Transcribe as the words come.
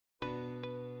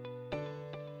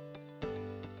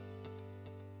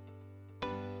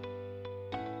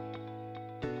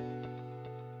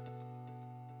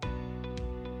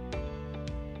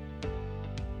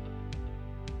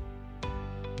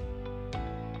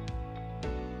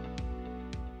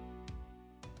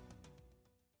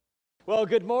Well,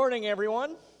 good morning,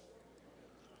 everyone.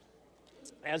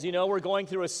 As you know, we're going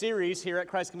through a series here at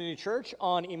Christ Community Church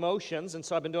on emotions, and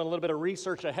so I've been doing a little bit of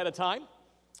research ahead of time,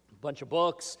 a bunch of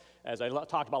books, as I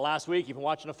talked about last week, even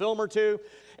watching a film or two,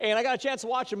 and I got a chance to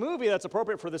watch a movie that's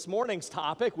appropriate for this morning's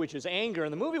topic, which is anger,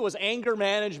 and the movie was Anger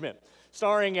Management,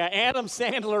 starring Adam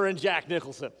Sandler and Jack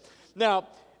Nicholson. Now,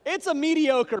 it's a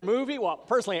mediocre movie. Well,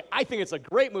 personally, I think it's a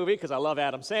great movie because I love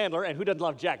Adam Sandler, and who doesn't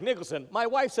love Jack Nicholson? My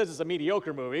wife says it's a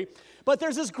mediocre movie, but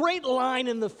there's this great line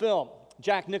in the film.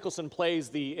 Jack Nicholson plays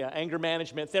the anger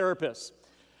management therapist,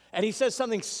 and he says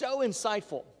something so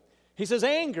insightful. He says,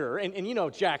 anger, and you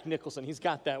know Jack Nicholson, he's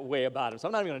got that way about him, so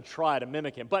I'm not even going to try to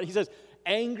mimic him, but he says,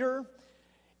 anger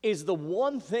is the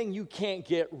one thing you can't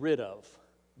get rid of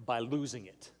by losing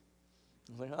it.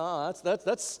 I was like, oh,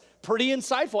 that's pretty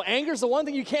insightful. Anger is the one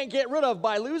thing you can't get rid of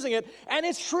by losing it, and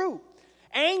it's true.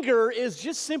 Anger is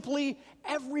just simply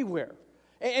everywhere,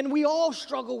 and we all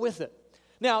struggle with it.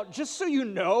 Now, just so you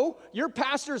know, your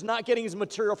pastor is not getting his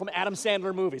material from Adam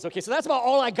Sandler movies. Okay, so that's about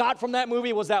all I got from that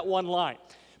movie was that one line.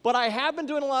 But I have been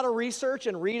doing a lot of research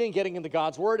and reading, getting into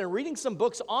God's Word, and reading some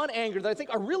books on anger that I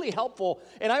think are really helpful,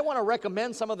 and I want to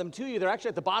recommend some of them to you. They're actually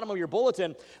at the bottom of your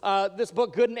bulletin. This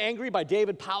book, Good and Angry, by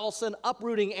David Powlison,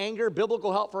 Uprooting Anger,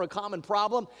 Biblical Help for a Common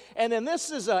Problem. And then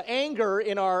this is anger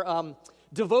in our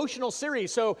devotional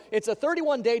series. So it's a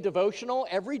 31-day devotional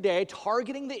every day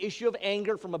targeting the issue of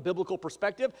anger from a biblical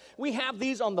perspective. We have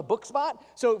these on the book spot.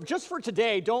 So just for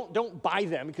today, don't buy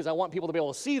them because I want people to be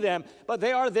able to see them, but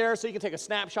they are there so you can take a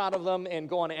snapshot of them and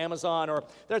go on Amazon, or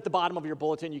they're at the bottom of your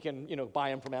bulletin. You can buy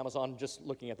them from Amazon just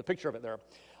looking at the picture of it there.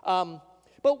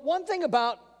 But one thing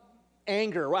about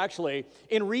anger, well, actually,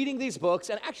 in reading these books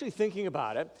and actually thinking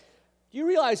about it, you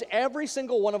realize every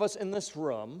single one of us in this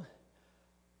room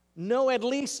know at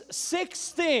least 6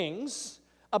 things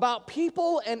about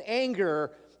people and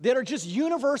anger that are just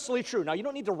universally true. Now, you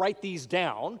don't need to write these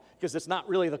down because it's not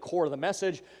really the core of the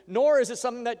message, nor is it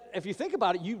something that, if you think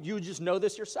about it, you just know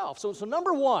this yourself. So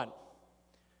number one,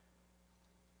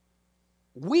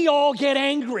 we all get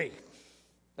angry.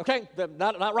 Okay,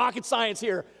 not rocket science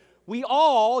here. We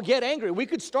all get angry. We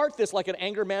could start this like an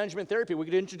anger management therapy. We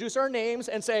could introduce our names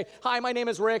and say, hi, my name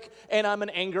is Rick, and I'm an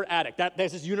anger addict.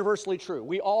 This is universally true.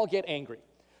 We all get angry.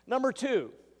 Number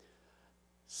 2,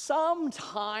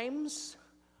 sometimes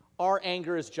our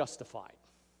anger is justified,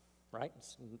 right?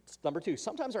 It's number 2,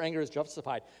 sometimes our anger is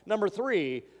justified. Number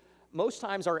 3, most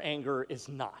times our anger is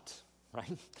not,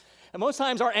 right? And most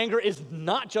times our anger is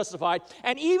not justified.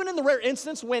 And even in the rare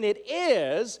instance when it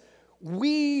is,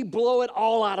 we blow it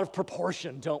all out of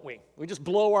proportion, don't we? We just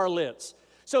blow our lids.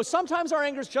 So sometimes our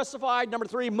anger is justified. Number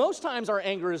 3, most times our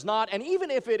anger is not. And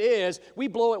even if it is, we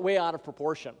blow it way out of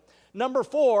proportion. Number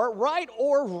 4, right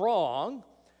or wrong,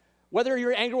 whether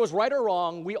your anger was right or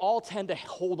wrong, we all tend to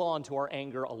hold on to our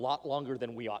anger a lot longer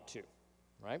than we ought to,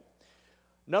 right?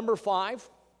 Number 5,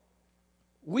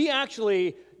 we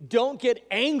actually don't get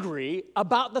angry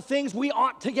about the things we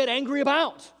ought to get angry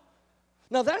about.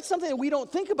 Now, that's something that we don't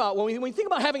think about. When we think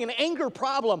about having an anger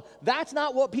problem, that's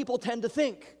not what people tend to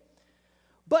think.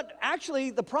 But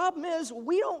actually, the problem is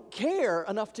we don't care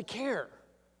enough to care.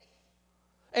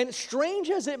 And strange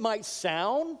as it might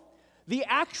sound, the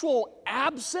actual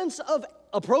absence of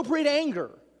appropriate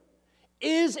anger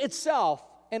is itself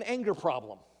an anger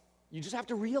problem. You just have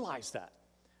to realize that.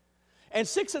 And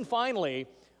 6, and finally,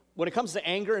 when it comes to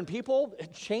anger in people,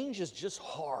 change is just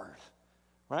hard.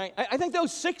 Right? I think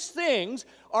those 6 things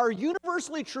are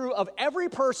universally true of every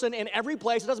person in every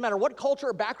place. It doesn't matter what culture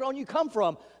or background you come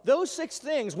from. Those 6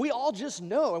 things we all just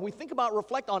know. And we think about,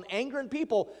 reflect on anger in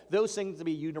people, those things to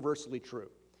be universally true.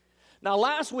 Now,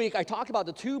 last week, I talked about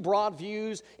the 2 broad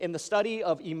views in the study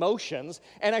of emotions,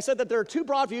 and I said that there are 2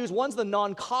 broad views. One's the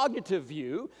non-cognitive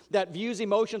view that views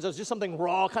emotions as just something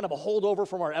raw, kind of a holdover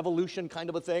from our evolution kind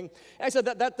of a thing. And I said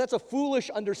that's a foolish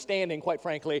understanding, quite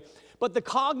frankly. But the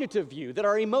cognitive view, that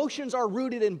our emotions are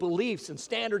rooted in beliefs and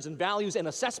standards and values and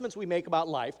assessments we make about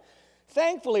life,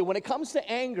 thankfully, when it comes to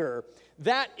anger,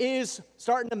 that is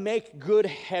starting to make good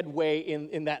headway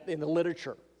in the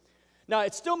literature. Now,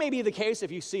 it still may be the case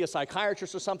if you see a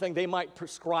psychiatrist or something, they might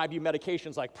prescribe you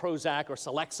medications like Prozac or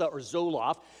Celexa or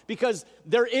Zoloft, because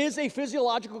there is a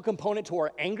physiological component to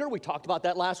our anger. We talked about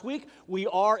that last week. We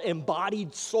are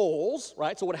embodied souls,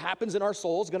 right? So what happens in our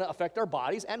soul is going to affect our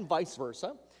bodies and vice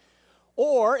versa.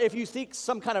 Or if you seek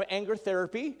some kind of anger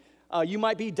therapy, you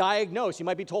might be diagnosed. You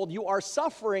might be told you are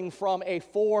suffering from a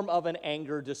form of an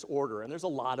anger disorder, and there's a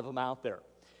lot of them out there.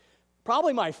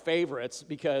 Probably my favorites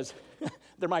because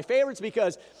they're my favorites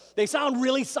because they sound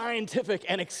really scientific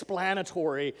and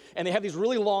explanatory, and they have these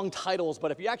really long titles,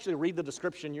 but if you actually read the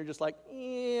description, you're just like,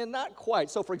 not quite.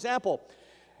 So for example,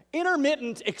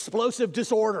 intermittent explosive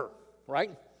disorder,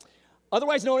 right?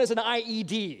 Otherwise known as an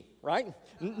IED, right?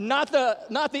 Not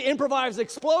the improvised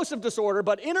explosive disorder,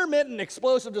 but intermittent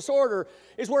explosive disorder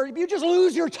is where you just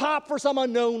lose your top for some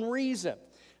unknown reason.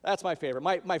 That's my favorite.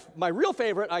 My real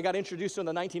favorite, I got introduced to in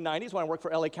the 1990s when I worked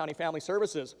for LA County Family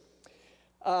Services.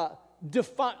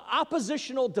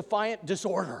 Oppositional defiant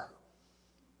disorder.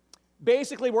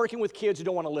 Basically working with kids who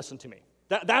don't want to listen to me.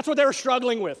 That's what they're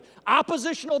struggling with.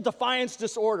 Oppositional defiance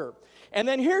disorder. And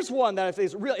then here's one that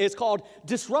is real. It's called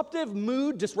disruptive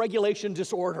mood dysregulation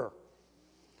disorder.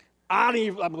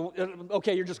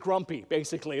 Okay, you're just grumpy,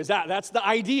 basically. That's the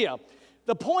idea.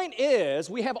 The point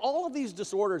is, we have all of these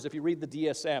disorders if you read the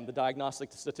DSM, the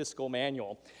Diagnostic Statistical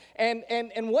Manual.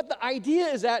 And what the idea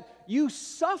is that you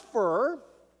suffer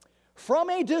from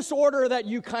a disorder that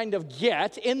you kind of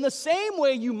get in the same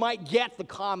way you might get the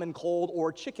common cold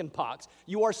or chicken pox.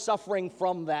 You are suffering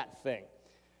from that thing.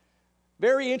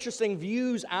 Very interesting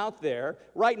views out there.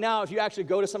 Right now, if you actually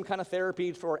go to some kind of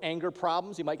therapy for anger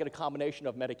problems, you might get a combination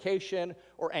of medication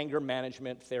or anger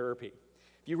management therapy.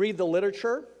 If you read the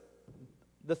literature,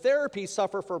 the therapies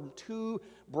suffer from two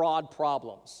broad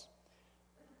problems.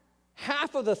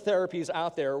 Half of the therapies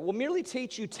out there will merely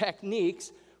teach you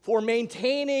techniques for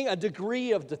maintaining a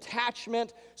degree of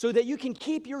detachment so that you can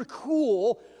keep your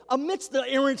cool amidst the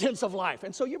irritants of life.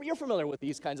 And so you're familiar with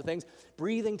these kinds of things.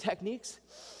 Breathing techniques,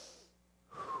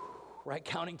 right?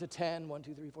 Counting to 10, 1,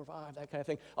 2, 3, 4, 5, that kind of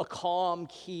thing. A calm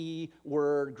key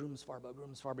word,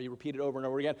 Groomsfarba, you repeat it over and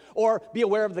over again. Or be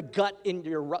aware of the gut in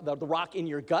the rock in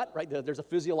your gut, right? There's a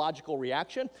physiological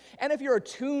reaction. And if you're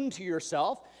attuned to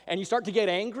yourself and you start to get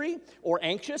angry or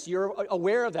anxious, you're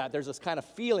aware of that. There's this kind of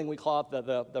feeling, we call it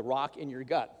the rock in your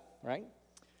gut, right?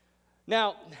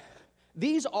 Now,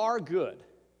 these are good,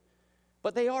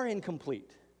 but they are incomplete,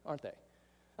 aren't they?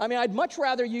 I mean, I'd much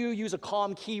rather you use a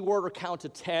calm keyword or count to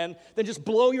 10 than just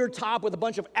blow your top with a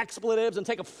bunch of expletives and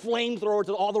take a flamethrower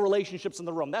to all the relationships in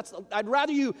the room. I'd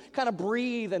rather you kind of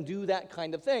breathe and do that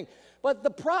kind of thing. But the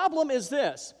problem is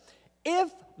this. If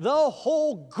the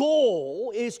whole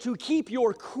goal is to keep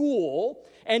your cool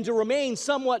and to remain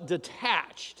somewhat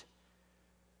detached,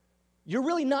 you're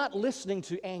really not listening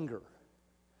to anger.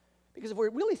 Because if we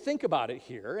really think about it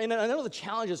here, and I know the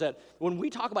challenge is that when we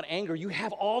talk about anger, you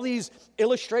have all these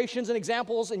illustrations and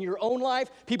examples in your own life,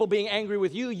 people being angry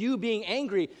with you, you being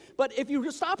angry. But if you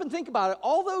just stop and think about it,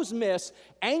 all those myths,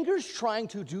 anger's trying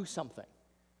to do something.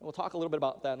 And we'll talk a little bit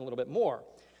about that in a little bit more.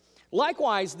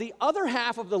 Likewise, the other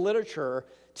half of the literature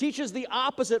teaches the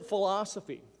opposite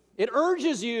philosophy. It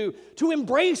urges you to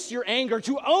embrace your anger,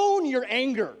 to own your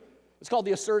anger. It's called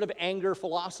the assertive anger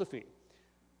philosophy.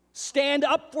 Stand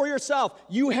up for yourself.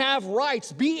 You have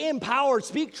rights. Be empowered.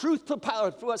 Speak truth to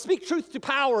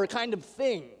power kind of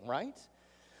thing, right?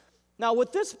 Now,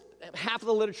 what this half of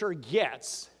the literature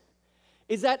gets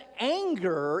is that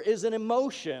anger is an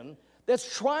emotion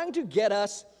that's trying to get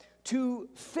us to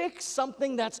fix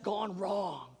something that's gone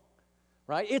wrong,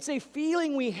 right? It's a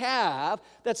feeling we have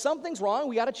that something's wrong,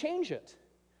 we got to change it.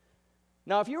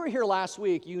 Now, if you were here last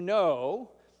week, you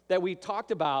know that we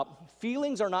talked about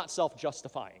feelings are not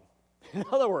self-justifying. In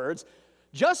other words,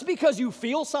 just because you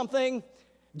feel something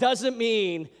doesn't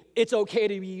mean it's okay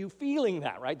to be you feeling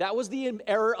that, right? That was the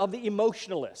error of the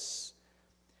emotionalists.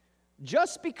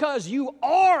 Just because you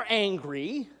are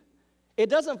angry, it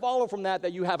doesn't follow from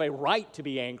that you have a right to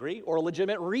be angry or a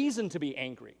legitimate reason to be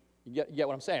angry. You get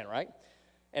what I'm saying, right?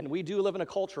 And we do live in a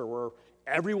culture where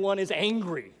everyone is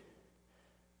angry.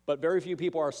 But very few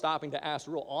people are stopping to ask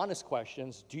real honest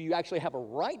questions. Do you actually have a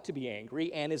right to be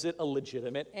angry, and is it a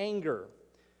legitimate anger?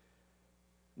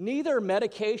 Neither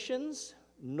medications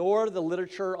nor the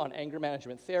literature on anger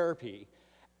management therapy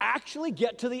actually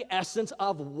get to the essence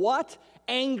of what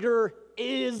anger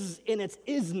is in its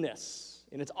isness,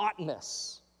 in its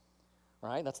oughtness.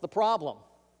 Right? That's the problem.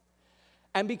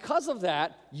 And because of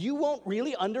that, you won't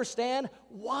really understand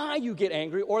why you get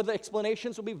angry, or the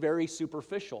explanations will be very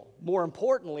superficial. More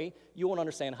importantly, you won't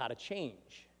understand how to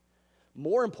change.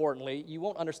 More importantly, you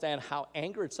won't understand how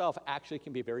anger itself actually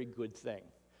can be a very good thing.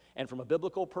 And from a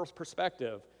biblical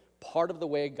perspective, part of the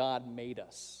way God made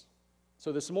us.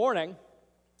 So this morning,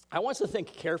 I want us to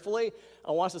think carefully,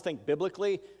 I want us to think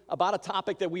biblically about a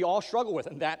topic that we all struggle with,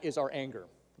 and that is our anger.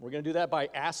 We're going to do that by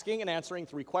asking and answering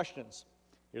 3 questions.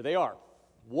 Here they are.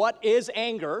 What is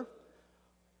anger?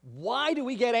 Why do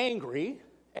we get angry?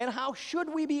 And how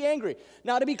should we be angry?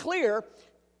 Now, to be clear,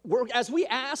 as we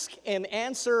ask and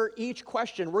answer each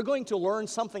question, we're going to learn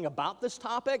something about this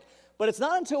topic, but it's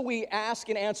not until we ask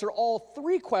and answer all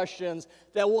three questions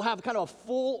that we'll have kind of a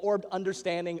full-orbed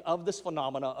understanding of this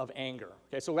phenomena of anger.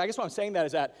 Okay, so I guess what I'm saying that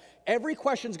is that every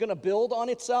question is going to build on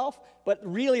itself, but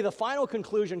really the final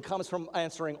conclusion comes from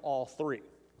answering all three.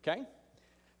 Okay?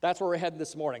 That's where we're headed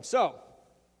this morning. So,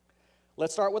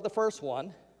 let's start with the first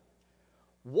one.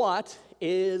 What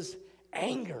is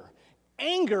anger?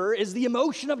 Anger is the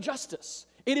emotion of justice.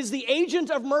 It is the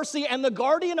agent of mercy and the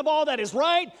guardian of all that is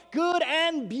right, good,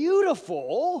 and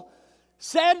beautiful,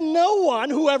 said no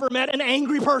one who ever met an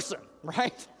angry person,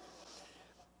 right?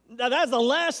 Now, that's the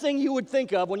last thing you would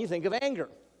think of when you think of anger.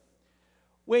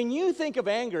 When you think of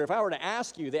anger, if I were to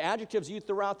ask you, the adjectives you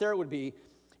throw out there would be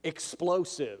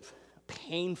explosive,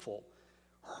 painful,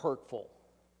 hurtful,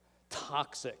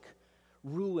 toxic,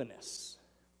 ruinous,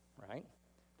 right?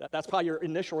 That's probably your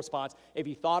initial response. If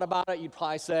you thought about it, you'd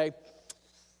probably say,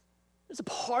 there's a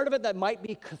part of it that might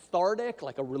be cathartic,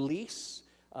 like a release,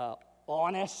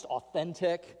 honest,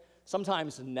 authentic,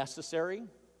 sometimes necessary.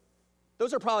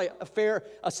 Those are probably a fair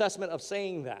assessment of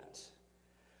saying that.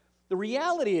 The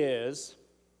reality is,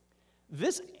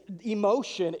 this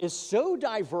emotion is so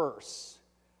diverse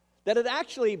that it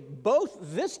actually, both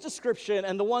this description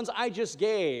and the ones I just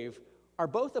gave, are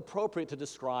both appropriate to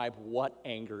describe what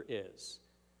anger is.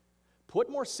 Put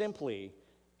more simply,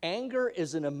 anger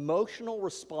is an emotional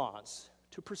response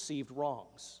to perceived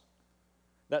wrongs.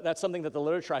 That's something that the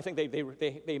literature, I think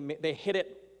they hit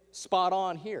it spot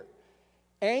on here.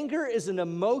 Anger is an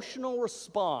emotional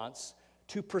response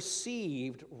to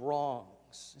perceived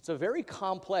wrongs. It's a very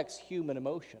complex human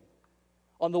emotion.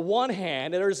 On the one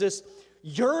hand, there's this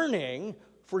yearning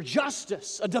for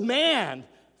justice, a demand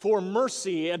for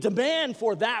mercy, a demand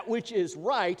for that which is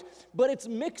right, but it's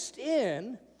mixed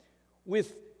in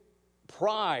with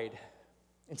pride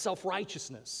and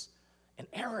self-righteousness and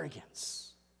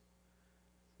arrogance.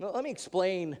 Now, let me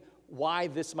explain why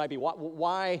this might be,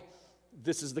 why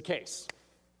this is the case.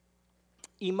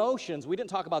 Emotions, we didn't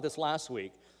talk about this last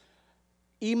week.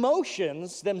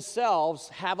 Emotions themselves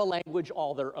have a language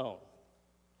all their own,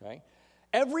 okay?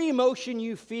 Every emotion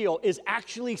you feel is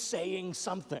actually saying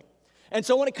something. And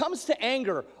so when it comes to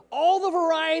anger, all the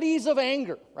varieties of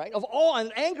anger, right?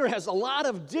 And anger has a lot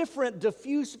of different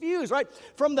diffuse views, right?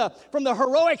 From the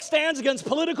heroic stands against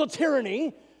political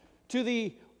tyranny to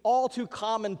the all too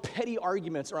common petty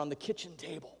arguments around the kitchen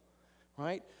table,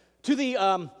 right? To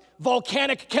the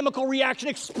volcanic chemical reaction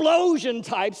explosion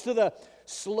types, to the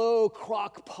slow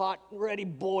crock pot ready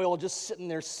boil just sitting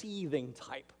there seething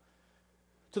type.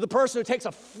 To the person who takes a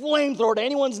flamethrower to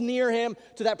anyone's near him,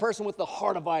 to that person with the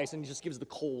heart of ice and he just gives the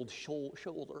cold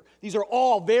shoulder. These are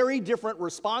all very different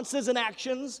responses and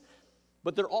actions,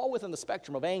 but they're all within the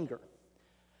spectrum of anger.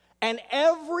 And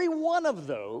every one of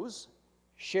those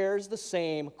shares the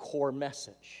same core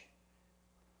message.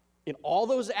 In all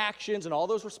those actions and all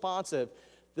those responses,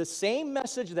 the same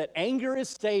message that anger is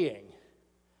saying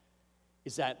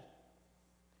is that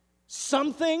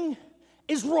something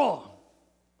is wrong.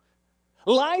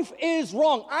 Life is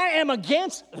wrong. I am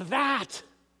against that.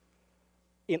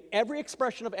 In every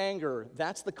expression of anger,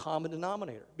 that's the common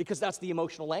denominator because that's the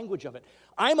emotional language of it.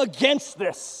 I'm against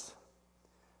this.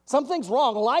 Something's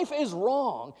wrong. Life is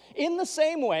wrong. In the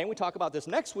same way, and we talk about this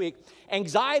next week,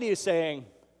 anxiety is saying,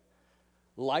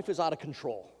 life is out of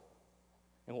control.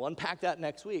 And we'll unpack that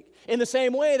next week. In the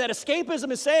same way that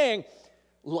escapism is saying,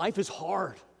 life is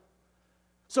hard.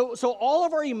 So all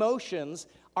of our emotions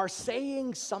are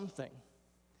saying something.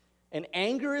 And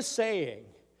anger is saying,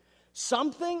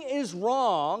 something is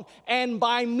wrong, and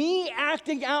by me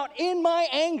acting out in my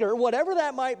anger, whatever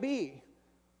that might be,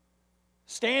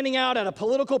 standing out at a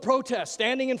political protest,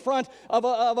 standing in front of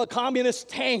a communist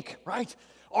tank, right?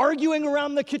 Arguing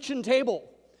around the kitchen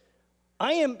table.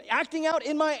 I am acting out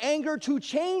in my anger to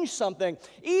change something.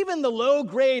 Even the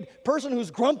low-grade person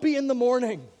who's grumpy in the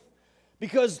morning,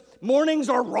 because mornings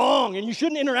are wrong and you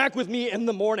shouldn't interact with me in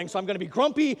the morning. So I'm going to be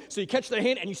grumpy, so you catch the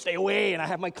hint and you stay away and I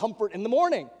have my comfort in the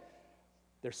morning.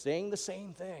 They're saying the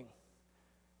same thing.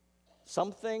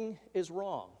 Something is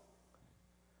wrong.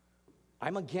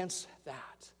 I'm against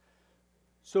that.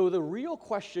 So the real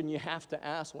question you have to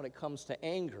ask when it comes to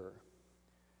anger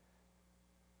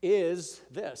is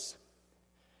this.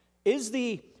 Is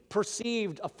the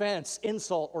perceived offense,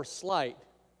 insult, or slight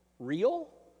real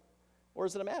or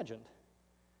is it imagined?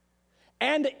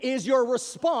 And is your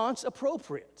response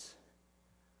appropriate?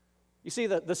 You see,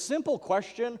 the simple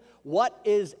question, what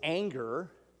is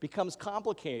anger, becomes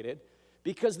complicated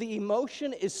because the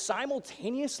emotion is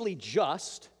simultaneously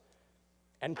just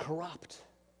and corrupt.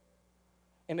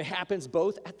 And it happens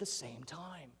both at the same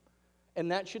time.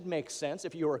 And that should make sense.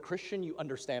 If you're a Christian, you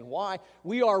understand why.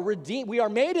 We are redeemed. We are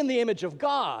made in the image of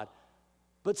God,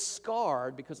 but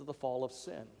scarred because of the fall of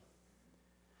sin.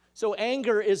 So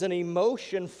anger is an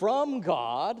emotion from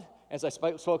God, as I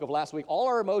spoke of last week, all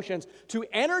our emotions, to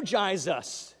energize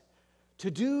us, to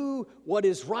do what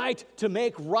is right, to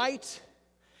make right,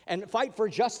 and fight for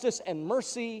justice and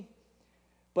mercy.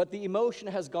 But the emotion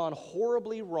has gone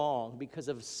horribly wrong because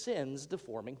of sin's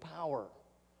deforming power.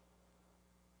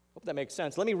 Hope that makes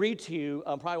sense. Let me read to you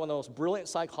probably one of the most brilliant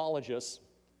psychologists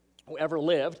who ever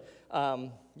lived.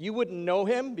 You wouldn't know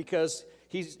him because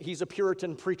he's a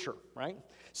Puritan preacher, right?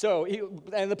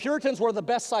 And the Puritans were the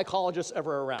best psychologists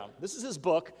ever around. This is his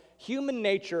book, Human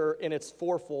Nature in its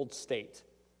Fourfold State.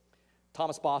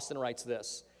 Thomas Boston writes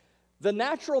this: the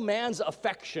natural man's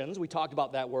affections, we talked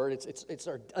about that word, it's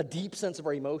a deep sense of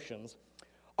our emotions,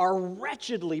 are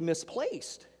wretchedly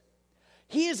misplaced.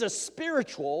 He is a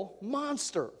spiritual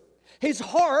monster. His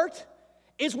heart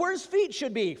is where his feet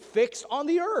should be, fixed on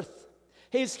the earth.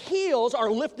 His heels are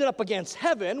lifted up against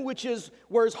heaven, which is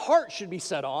where his heart should be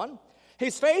set on.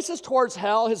 His face is towards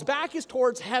hell, his back is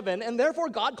towards heaven, and therefore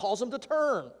God calls him to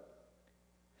turn.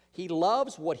 He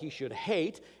loves what he should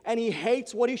hate, and he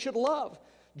hates what he should love.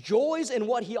 Joys in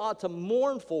what he ought to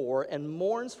mourn for, and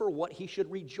mourns for what he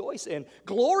should rejoice in.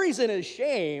 Glories in his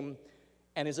shame,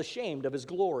 and is ashamed of his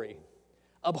glory.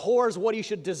 Abhors what he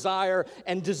should desire,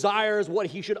 and desires what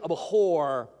he should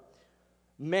abhor.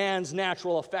 Man's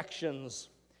natural affections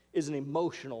is an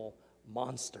emotional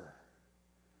monster.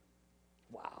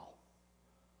 Wow.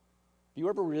 If you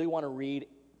ever really want to read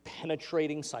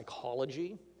penetrating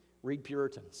psychology, read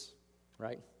Puritans,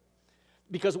 right?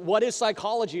 Because what is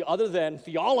psychology other than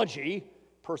theology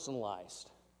personalized?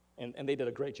 And they did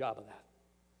a great job of that.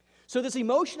 So this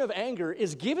emotion of anger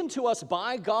is given to us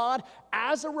by God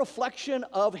as a reflection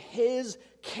of his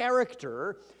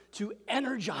character to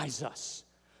energize us,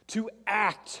 to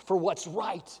act for what's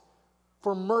right,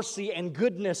 for mercy and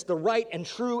goodness, the right and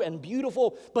true and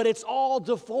beautiful, but it's all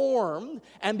deformed,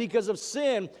 and because of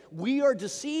sin, we are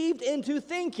deceived into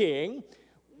thinking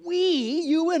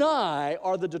you and I,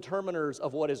 are the determiners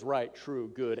of what is right,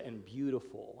 true, good, and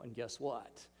beautiful. And guess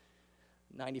what?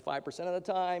 95% of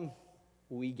the time,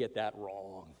 we get that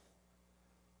wrong.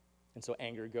 And so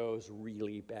anger goes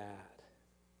really bad.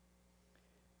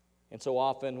 And so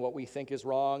often what we think is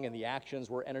wrong and the actions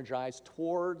we're energized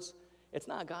towards, it's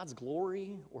not God's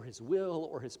glory or his will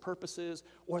or his purposes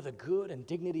or the good and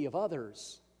dignity of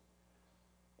others.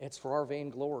 It's for our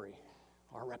vain glory,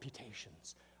 our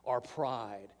reputations, our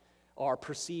pride, our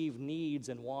perceived needs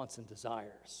and wants and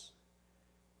desires.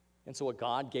 And so what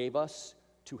God gave us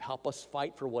to help us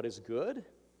fight for what is good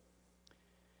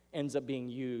ends up being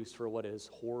used for what is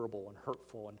horrible and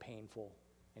hurtful and painful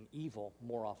and evil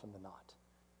more often than not.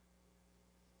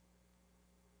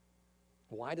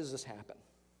 Why does this happen?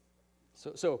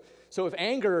 So if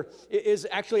anger is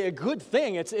actually a good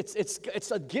thing,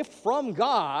 it's a gift from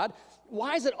God,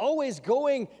 why is it always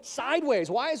going sideways?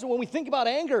 Why is it when we think about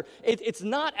anger, it's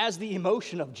not as the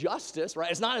emotion of justice, right?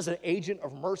 It's not as an agent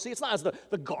of mercy. It's not as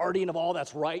the guardian of all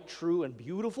that's right, true, and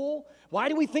beautiful. Why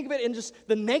do we think of it in just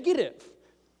the negative?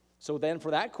 So then for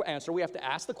that answer, we have to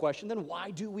ask the question, then why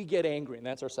do we get angry? And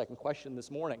that's our second question this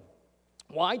morning.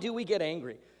 Why do we get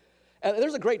angry?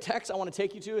 There's a great text I want to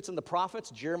take you to. It's in the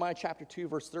prophets, Jeremiah chapter 2,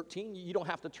 verse 13. You don't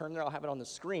have to turn there. I'll have it on the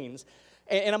screens.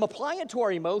 And I'm applying it to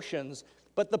our emotions.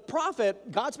 But the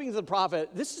prophet, God speaking to the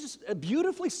prophet, this just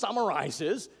beautifully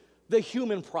summarizes the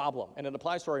human problem. And it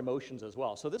applies to our emotions as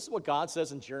well. So this is what God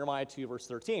says in Jeremiah 2, verse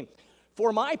 13.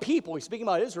 For my people, he's speaking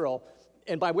about Israel,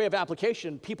 and by way of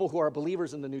application, people who are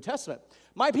believers in the New Testament.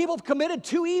 My people have committed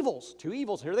two evils. Two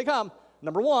evils, here they come.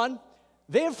 Number one,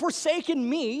 they have forsaken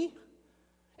me.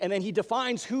 And then he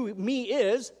defines who me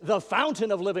is, the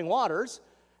fountain of living waters.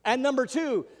 And number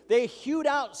two, they hewed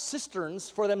out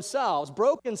cisterns for themselves,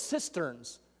 broken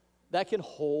cisterns that can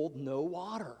hold no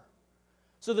water.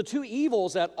 So the two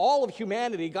evils that all of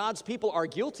humanity, God's people, are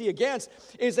guilty against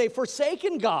is they've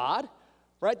forsaken God,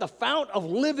 right, the fount of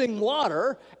living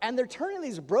water, and they're turning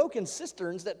these broken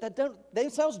cisterns that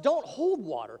themselves don't hold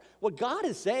water. What God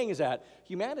is saying is that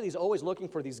humanity is always looking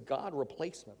for these God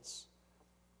replacements.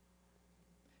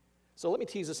 So let me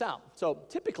tease this out. So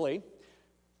typically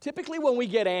when we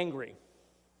get angry,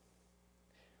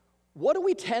 what do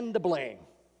we tend to blame,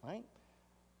 right?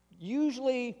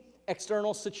 Usually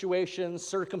external situations,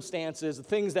 circumstances,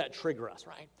 things that trigger us,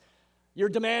 right? Your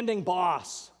demanding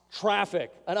boss,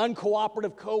 traffic, an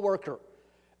uncooperative coworker,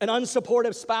 an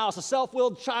unsupportive spouse, a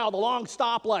self-willed child, a long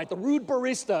stoplight, the rude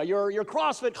barista, your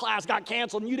CrossFit class got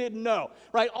canceled and you didn't know,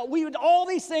 right? All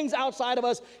these things outside of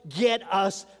us get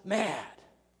us mad.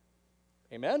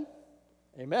 Amen?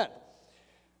 Amen.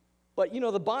 But,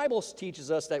 the Bible teaches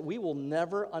us that we will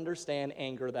never understand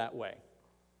anger that way.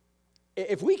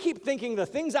 If we keep thinking the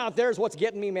things out there is what's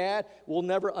getting me mad, we'll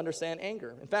never understand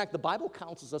anger. In fact, the Bible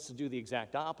counsels us to do the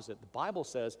exact opposite. The Bible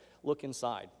says, look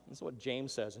inside. This is what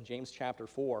James says in James chapter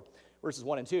 4, verses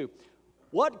 1 and 2.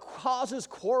 What causes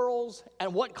quarrels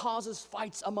and what causes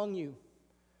fights among you?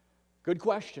 Good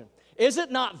question. Is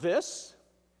it not this,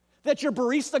 that your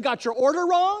barista got your order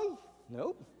wrong?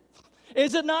 Nope.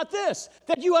 Is it not this,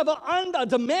 that you have a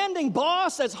demanding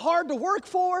boss that's hard to work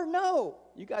for? No.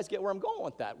 You guys get where I'm going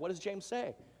with that. What does James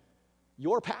say?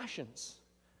 Your passions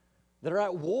that are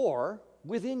at war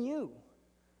within you.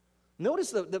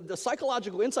 Notice the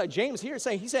psychological insight James here is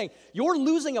saying. He's saying, you're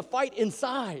losing a fight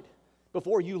inside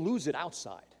before you lose it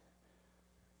outside.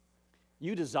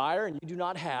 You desire and you do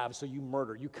not have, so you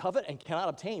murder. You covet and cannot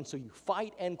obtain, so you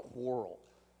fight and quarrel.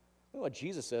 Look at what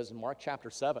Jesus says in Mark chapter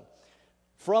 7.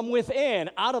 From within,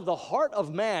 out of the heart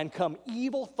of man, come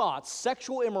evil thoughts,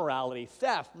 sexual immorality,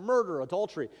 theft, murder,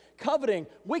 adultery, coveting,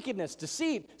 wickedness,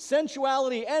 deceit,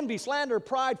 sensuality, envy, slander,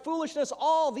 pride, foolishness.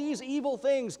 All these evil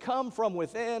things come from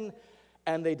within,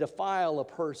 and they defile a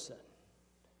person.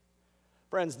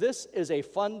 Friends, this is a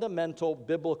fundamental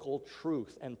biblical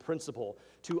truth and principle.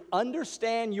 To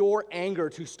understand your anger,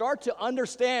 to start to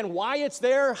understand why it's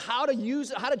there, how to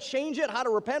use it, how to change it, how to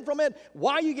repent from it,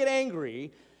 why you get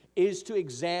angry, is to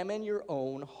examine your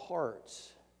own heart.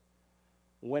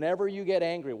 Whenever you get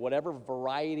angry, whatever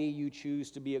variety you choose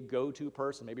to be a go-to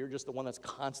person, maybe you're just the one that's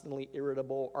constantly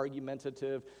irritable,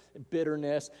 argumentative,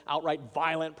 bitterness, outright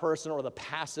violent person, or the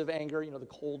passive anger, the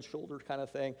cold shoulder kind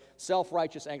of thing,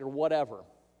 self-righteous anger, whatever.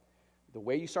 The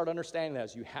way you start understanding that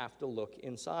is you have to look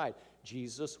inside.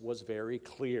 Jesus was very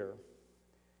clear.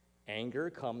 Anger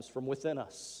comes from within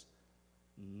us,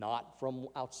 not from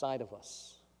outside of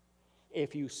us.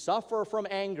 If you suffer from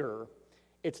anger,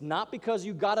 it's not because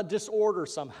you got a disorder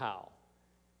somehow.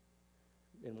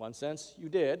 In one sense, you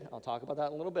did. I'll talk about that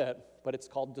in a little bit. But it's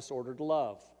called disordered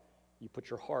love. You put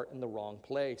your heart in the wrong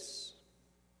place.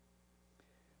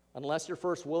 Unless you're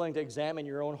first willing to examine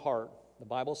your own heart, the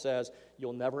Bible says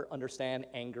you'll never understand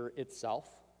anger itself.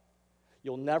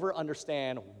 You'll never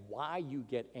understand why you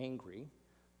get angry.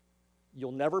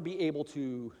 You'll never be able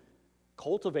to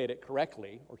cultivate it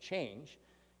correctly or change.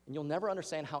 And you'll never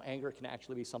understand how anger can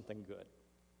actually be something good.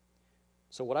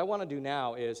 So what I want to do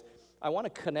now is I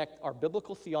want to connect our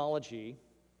biblical theology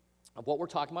of what we're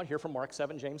talking about here from Mark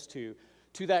 7, James 2,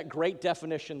 to that great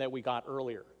definition that we got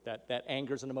earlier, that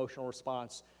anger is an emotional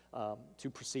response to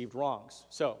perceived wrongs.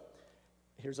 So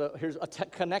here's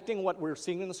connecting what we're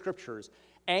seeing in the Scriptures.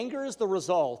 Anger is the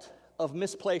result of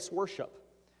misplaced worship.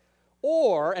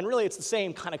 Or, and really it's the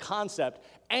same kind of concept,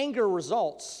 anger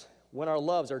results when our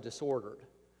loves are disordered.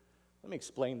 Let me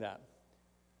explain that.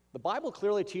 The Bible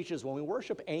clearly teaches when we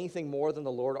worship anything more than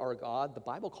the Lord our God, the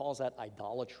Bible calls that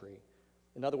idolatry.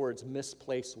 In other words,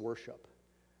 misplaced worship,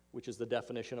 which is the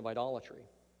definition of idolatry.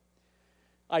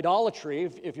 Idolatry,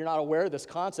 if you're not aware of this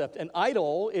concept, an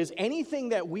idol is anything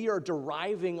that we are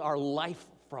deriving our life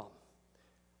from,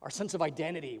 our sense of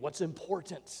identity, what's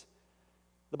important.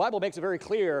 The Bible makes it very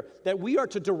clear that we are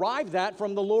to derive that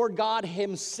from the Lord God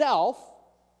Himself,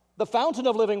 the fountain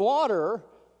of living water.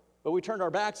 But we turned our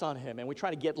backs on Him, and we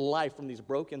try to get life from these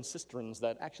broken cisterns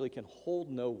that actually can hold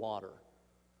no water.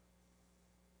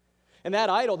 And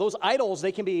those idols,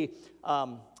 they can be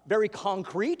very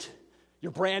concrete.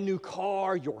 Your brand new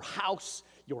car, your house,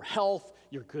 your health,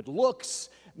 your good looks,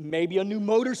 maybe a new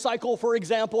motorcycle, for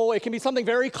example. It can be something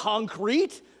very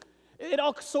concrete. It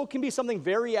also can be something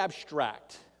very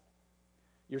abstract.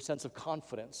 Your sense of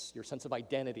confidence, your sense of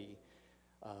identity,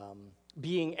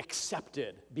 being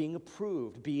accepted, being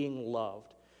approved, being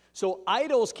loved. So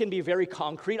idols can be very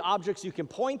concrete objects you can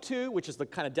point to, which is the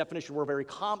kind of definition we're very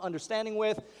understanding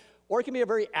with, or it can be a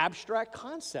very abstract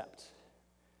concept.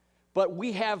 But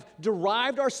we have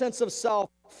derived our sense of self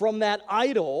from that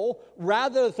idol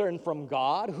rather than from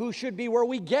God, who should be where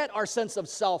we get our sense of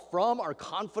self from, our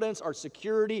confidence, our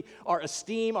security, our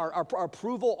esteem, our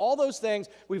approval, all those things.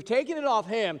 We've taken it off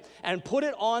Him and put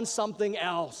it on something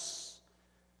else.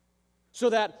 So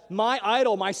that my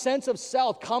idol, my sense of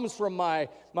self comes from my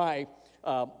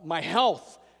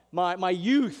health, my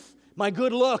youth, my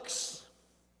good looks.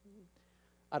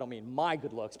 I don't mean my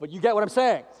good looks, but you get what I'm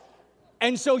saying.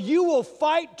 And so you will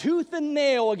fight tooth and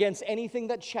nail against anything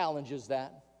that challenges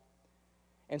that.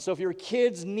 And so if your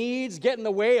kid's needs get in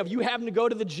the way of you having to go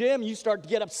to the gym, you start to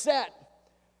get upset.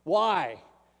 Why?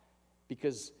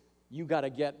 Because you got to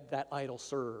get that idol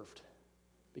served,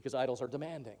 because idols are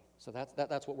demanding. So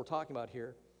that's what we're talking about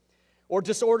here. Or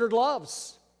disordered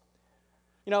loves.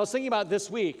 I was thinking about this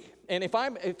week, and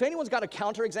if anyone's got a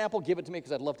counterexample, give it to me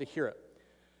because I'd love to hear it.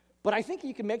 But I think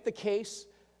you can make the case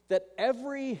that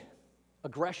every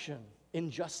aggression,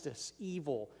 injustice,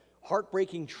 evil,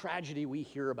 heartbreaking tragedy we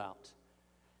hear about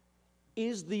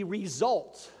is the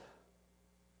result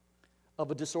of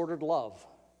a disordered love.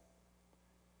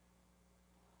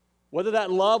 Whether that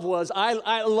love was,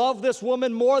 I love this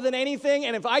woman more than anything,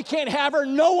 and if I can't have her,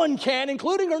 no one can,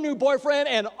 including her new boyfriend,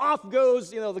 and off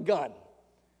goes, the gun.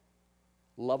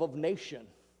 Love of nation.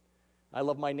 I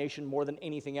love my nation more than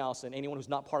anything else, and anyone who's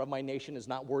not part of my nation is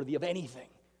not worthy of anything.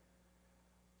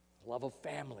 Love of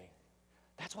family.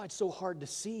 That's why it's so hard to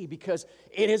see, because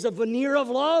it is a veneer of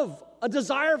love, a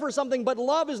desire for something, but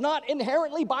love is not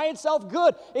inherently by itself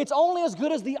good. It's only as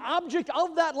good as the object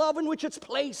of that love in which it's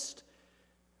placed,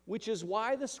 which is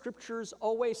why the scriptures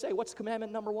always say, what's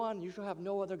commandment number 1? You shall have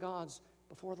no other gods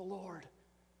before the Lord.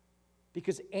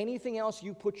 Because anything else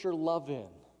you put your love in,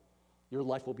 your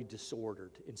life will be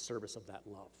disordered in service of that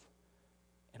love.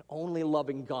 And only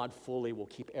loving God fully will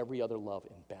keep every other love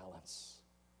in balance.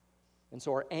 And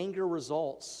so our anger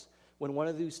results when one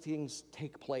of these things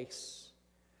take place.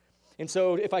 And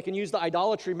so if I can use the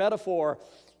idolatry metaphor,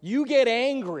 you get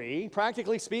angry,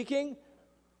 practically speaking,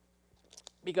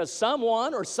 because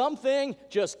someone or something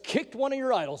just kicked one of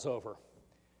your idols over.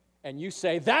 And you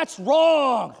say, that's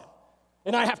wrong,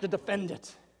 and I have to defend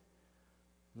it.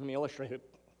 Let me illustrate it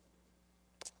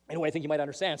in a way I think you might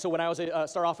understand. So when I was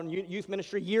started off in youth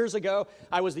ministry years ago,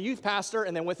 I was the youth pastor,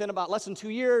 and then within about less than 2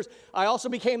 years, I also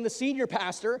became the senior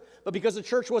pastor. But because the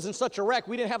church was in such a wreck,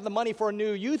 we didn't have the money for a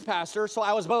new youth pastor, so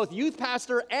I was both youth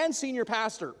pastor and senior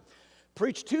pastor.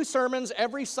 Preached 2 sermons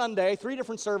every Sunday, 3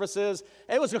 different services.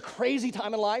 It was a crazy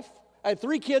time in life. I had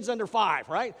 3 kids under 5,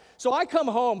 right? So I come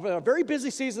home from a very busy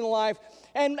season of life,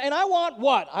 and I want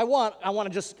what? I want to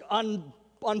just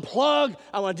unplug,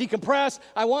 I want to decompress,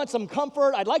 I want some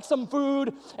comfort, I'd like some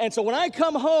food. And so when I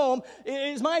come home,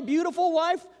 is my beautiful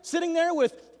wife sitting there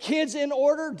with kids in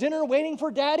order, dinner waiting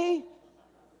for daddy?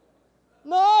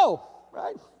 No,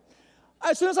 right?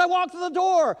 As soon as I walk through the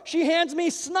door, she hands me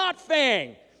Snot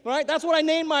Fang, right? That's what I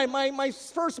named my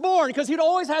firstborn, because he'd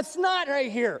always had snot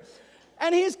right here.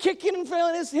 And he's kicking and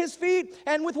feeling his feet,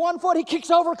 and with one foot he kicks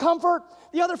over comfort,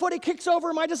 the other foot he kicks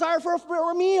over my desire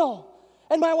for a meal.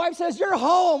 And my wife says, you're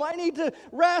home, I need to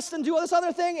rest and do this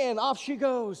other thing, and off she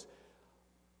goes.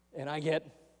 And I get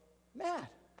mad,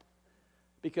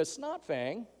 because Snot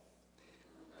Fang,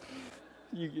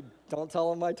 you don't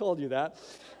tell him I told you that,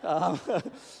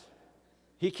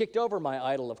 he kicked over my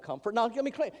idol of comfort. Now, let me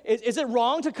clear, is it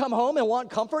wrong to come home and want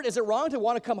comfort? Is it wrong to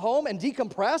want to come home and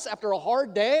decompress after a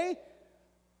hard day?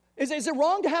 Is it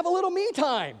wrong to have a little me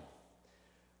time?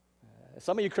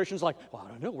 Some of you Christians are like, well, I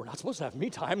don't know, we're not supposed to have me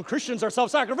time. Christians are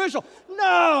self-sacrificial.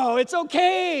 No, it's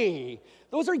okay.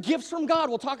 Those are gifts from God.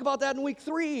 We'll talk about that in week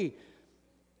 3.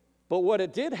 But what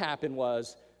it did happen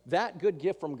was that good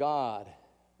gift from God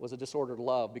was a disordered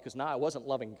love, because now I wasn't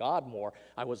loving God more.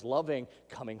 I was loving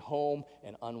coming home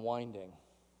and unwinding.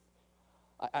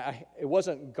 It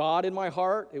wasn't God in my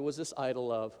heart. It was this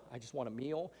idol of, I just want a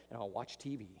meal and I'll watch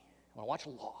TV. I want to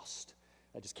watch Lost.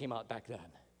 That just came out back then.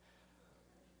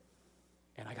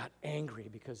 And I got angry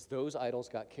because those idols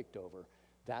got kicked over.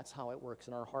 That's how it works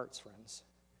in our hearts, friends.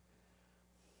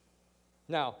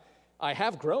 Now, I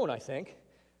have grown, I think.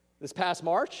 This past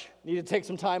March, needed to take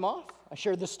some time off. I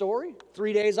shared this story.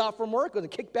 3 days off from work with a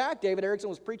kickback. David Erickson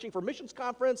was preaching for a missions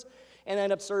conference and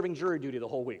ended up serving jury duty the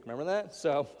whole week. Remember that?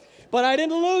 But I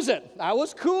didn't lose it. I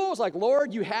was cool. I was like,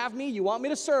 Lord, you have me. You want me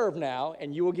to serve now,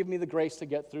 and you will give me the grace to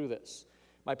get through this.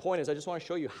 My point is, I just want to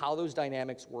show you how those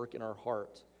dynamics work in our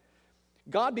heart.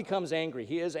 God becomes angry.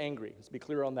 He is angry. Let's be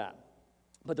clear on that.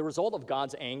 But the result of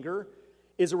God's anger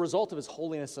is a result of his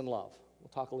holiness and love. We'll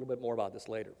talk a little bit more about this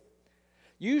later.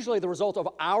 Usually the result of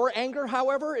our anger,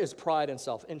 however, is pride and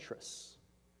self-interest.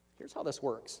 Here's how this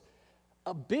works.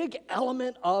 A big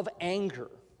element of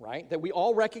anger, right, that we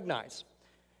all recognize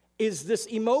is this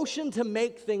emotion to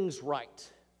make things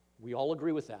right. We all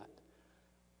agree with that.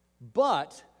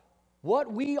 But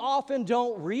what we often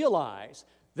don't realize,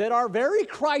 that our very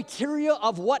criteria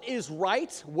of what is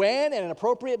right, when, and in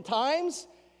appropriate times,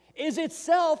 is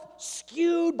itself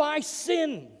skewed by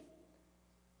sin.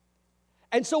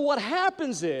 And so what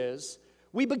happens is,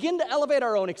 we begin to elevate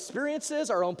our own experiences,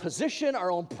 our own position,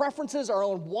 our own preferences, our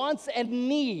own wants and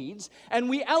needs, and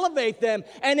we elevate them,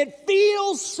 and it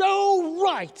feels so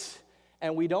right.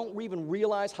 And we don't even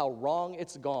realize how wrong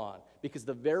it's gone, because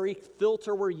the very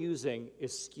filter we're using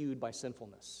is skewed by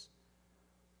sinfulness.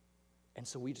 And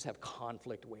so we just have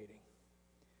conflict waiting.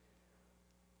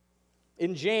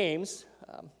 In James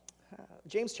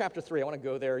chapter 3, I want to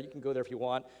go there. You can go there if you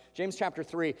want. James chapter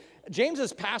 3. James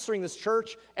is pastoring this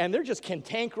church, and they're just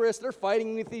cantankerous. They're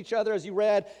fighting with each other, as you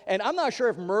read. And I'm not sure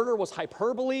if murder was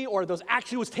hyperbole or those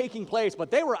actually was taking place, but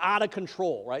they were out of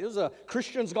control, right? It was a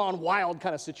Christians gone wild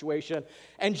kind of situation.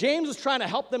 And James is trying to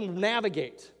help them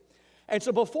navigate. And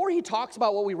so before he talks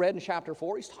about what we read in chapter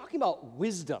 4, he's talking about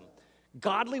wisdom.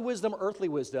 Godly wisdom, earthly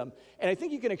wisdom, and I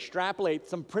think you can extrapolate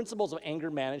some principles of anger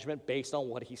management based on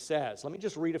what he says. Let me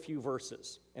just read a few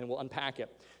verses, and we'll unpack it.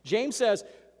 James says,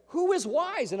 "Who is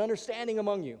wise and understanding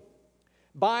among you?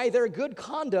 By their good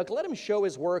conduct, let him show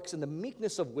his works in the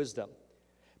meekness of wisdom.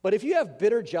 But if you have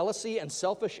bitter jealousy and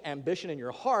selfish ambition in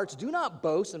your hearts, do not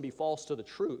boast and be false to the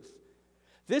truth.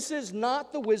 This is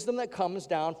not the wisdom that comes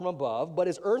down from above, but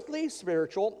is earthly,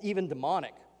 spiritual, even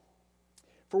demonic.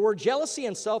 For where jealousy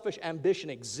and selfish ambition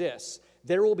exists,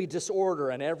 there will be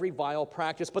disorder and every vile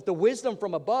practice. But the wisdom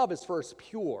from above is first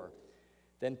pure,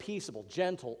 then peaceable,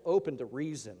 gentle, open to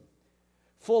reason,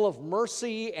 full of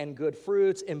mercy and good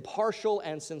fruits, impartial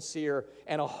and sincere,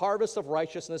 and a harvest of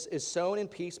righteousness is sown in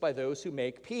peace by those who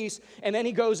make peace." And then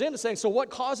he goes into saying, so what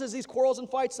causes these quarrels and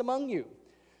fights among you?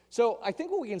 So I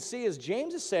think what we can see is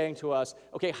James is saying to us,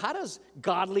 okay, how does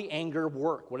godly anger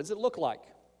work? What does it look like?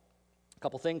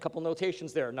 Couple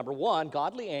notations there. Number one,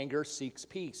 godly anger seeks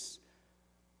peace.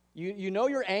 You know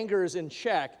your anger is in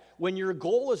check when your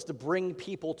goal is to bring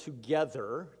people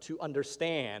together to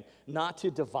understand, not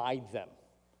to divide them.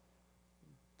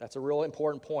 That's a real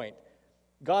important point.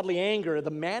 Godly anger, the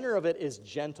manner of it is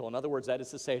gentle. In other words, that is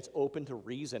to say, it's open to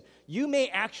reason. You may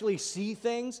actually see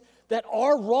things that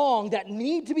are wrong, that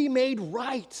need to be made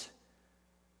right.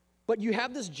 But you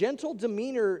have this gentle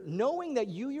demeanor, knowing that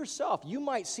you yourself, you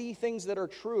might see things that are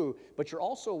true, but you're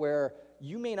also aware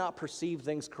you may not perceive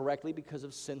things correctly because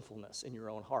of sinfulness in your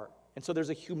own heart. And so there's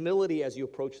a humility as you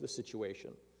approach the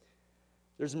situation.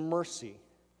 There's mercy.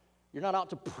 You're not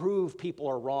out to prove people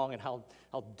are wrong and how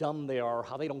dumb they are,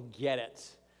 how they don't get it.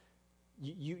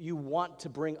 You want to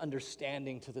bring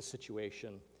understanding to the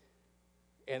situation.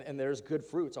 And there's good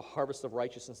fruits, a harvest of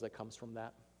righteousness that comes from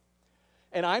that.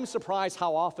 And I'm surprised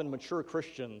how often mature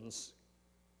Christians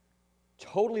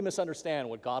totally misunderstand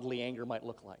what godly anger might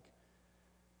look like.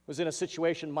 I was in a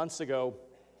situation months ago,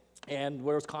 and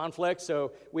there was conflict,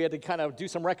 so we had to kind of do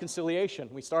some reconciliation.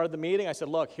 We started the meeting. I said,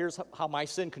 look, here's how my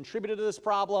sin contributed to this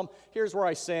problem. Here's where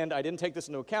I sinned. I didn't take this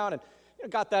into account, and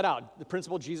got that out. The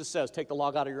principle Jesus says, take the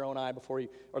log out of your own eye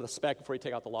or the speck before you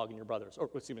take out the log in your brother's. Or,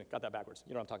 excuse me, got that backwards.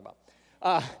 You know what I'm talking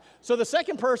about. So the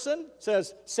second person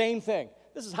says, same thing.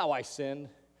 This is how I sinned.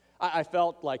 I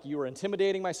felt like you were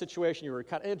intimidating my situation.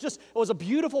 It was a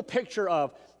beautiful picture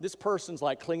of this person's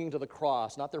like clinging to the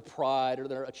cross, not their pride or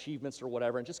their achievements or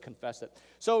whatever, and just confess it.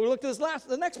 So we looked at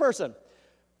the next person.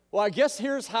 Well, I guess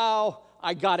here's how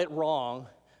I got it wrong.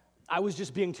 I was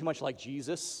just being too much like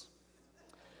Jesus.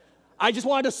 I just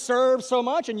wanted to serve so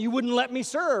much, and you wouldn't let me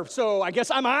serve. So I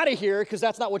guess I'm out of here because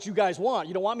that's not what you guys want.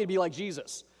 You don't want me to be like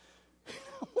Jesus.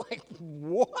 I'm like,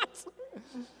 what?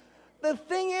 The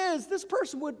thing is, this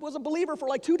person was a believer for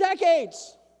like 2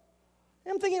 decades.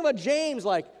 I'm thinking about James,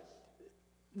 like,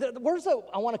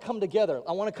 I want to come together.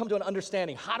 I want to come to an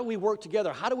understanding. How do we work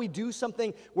together? How do we do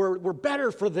something where we're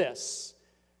better for this?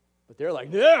 But they're like,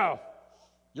 no,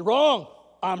 you're wrong.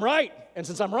 I'm right. And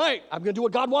since I'm right, I'm going to do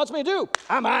what God wants me to do.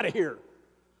 I'm out of here.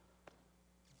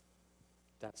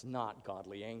 That's not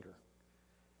godly anger.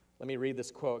 Let me read this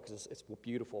quote because it's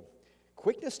beautiful.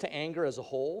 Quickness to anger as a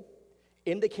whole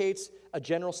indicates a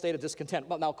general state of discontent.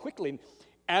 But now quickly,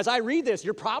 as I read this,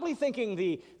 you're probably thinking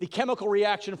the chemical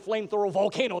reaction, flamethrower,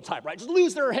 volcano type, right? Just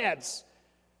lose their heads.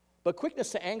 But quickness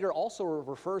to anger also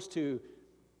refers to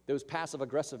those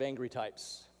passive-aggressive angry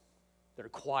types that are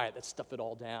quiet, that stuff it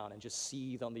all down and just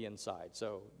seethe on the inside.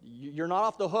 So you're not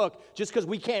off the hook just because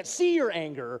we can't see your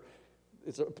anger.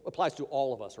 It applies to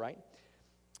all of us, right?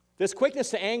 This quickness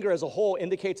to anger as a whole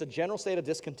indicates a general state of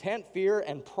discontent, fear,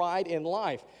 and pride in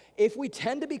life. If we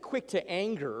tend to be quick to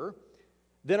anger,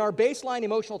 then our baseline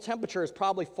emotional temperature is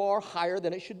probably far higher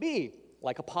than it should be.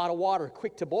 Like a pot of water,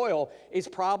 quick to boil, is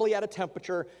probably at a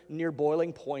temperature near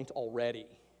boiling point already.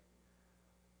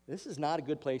 This is not a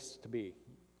good place to be,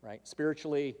 right?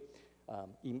 Spiritually,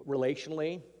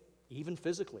 relationally, even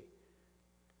physically.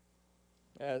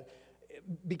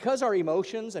 Because our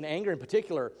emotions, and anger in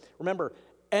particular, remember,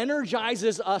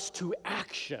 energizes us to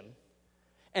action.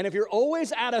 And if you're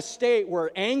always at a state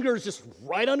where anger is just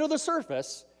right under the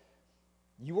surface,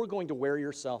 you are going to wear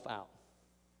yourself out.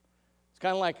 It's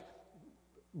kind of like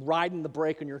riding the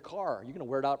brake on your car. You're going to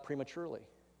wear it out prematurely.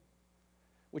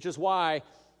 Which is why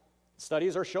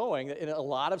studies are showing that in a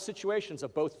lot of situations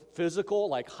of both physical,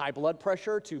 like high blood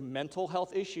pressure, to mental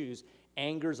health issues,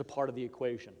 anger is a part of the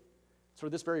equation. It's for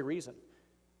this very reason.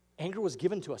 Anger was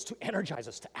given to us to energize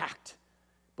us to act.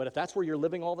 But if that's where you're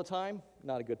living all the time,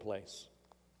 not a good place.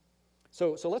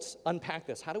 So let's unpack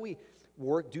this. How do we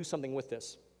do something with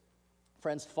this?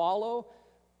 Friends, follow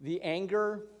the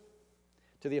anger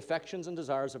to the affections and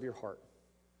desires of your heart.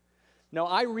 Now,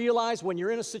 I realize when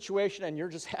you're in a situation and you're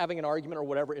just having an argument or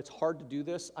whatever, it's hard to do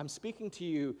this. I'm speaking to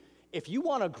you. If you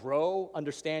want to grow,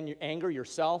 understand your anger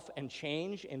yourself, and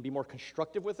change and be more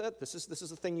constructive with it, this is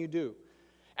the thing you do.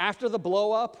 After the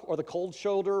blow up or the cold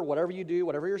shoulder, whatever you do,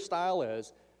 whatever your style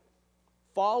is,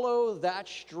 follow that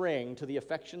string to the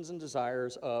affections and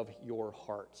desires of your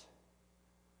heart.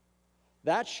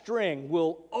 That string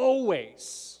will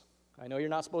always, I know you're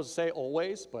not supposed to say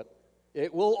always, but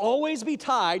it will always be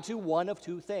tied to one of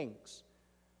two things.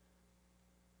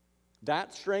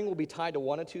 That string will be tied to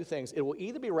one of two things. It will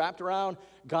either be wrapped around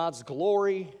God's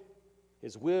glory,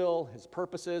 His will, His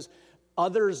purposes,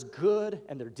 others' good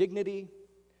and their dignity,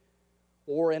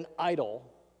 or an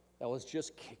idol that was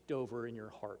just kicked over in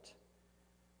your heart.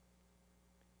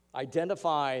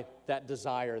 Identify that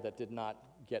desire that did not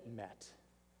get met.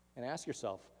 And ask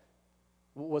yourself,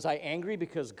 was I angry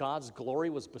because God's glory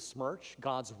was besmirched,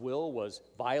 God's will was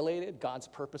violated, God's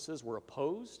purposes were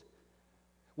opposed?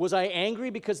 Was I angry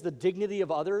because the dignity of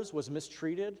others was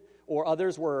mistreated, or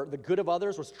the good of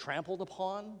others was trampled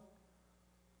upon?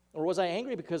 Or was I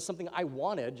angry because something I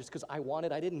wanted, just because I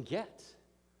wanted, I didn't get?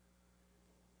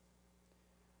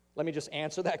 Let me just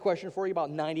answer that question for you.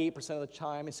 About 98% of the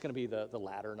time, it's going to be the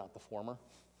latter, not the former.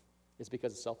 It's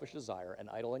because a selfish desire, an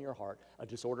idol in your heart, a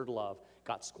disordered love,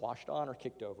 got squashed on or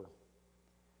kicked over.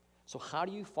 So how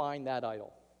do you find that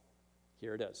idol?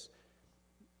 Here it is.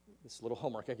 This is a little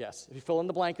homework, I guess. If you fill in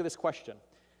the blank of this question,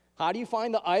 how do you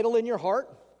find the idol in your heart?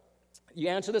 You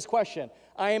answer this question.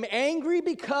 I am angry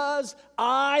because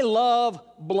I love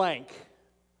blank.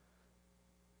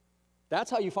 That's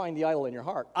how you find the idol in your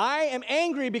heart. I am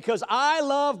angry because I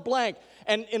love blank.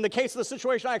 And in the case of the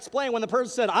situation I explained, when the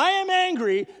person said, I am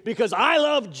angry because I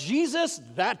love Jesus,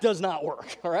 that does not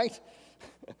work, all right?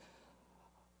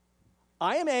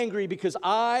 I am angry because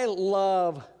I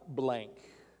love blank.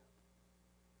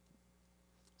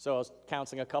 So I was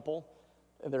counseling a couple,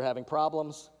 and they're having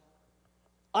problems.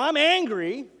 I'm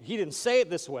angry. He didn't say it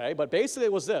this way, but basically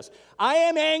it was this. I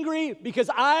am angry because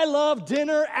I love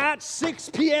dinner at 6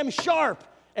 p.m. sharp,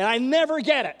 and I never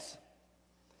get it.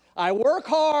 I work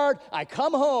hard. I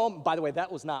come home. By the way,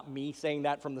 that was not me saying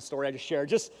that from the story I just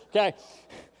shared. Okay.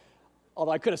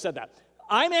 Although I could have said that.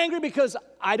 I'm angry because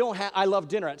I love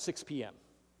dinner at 6 p.m.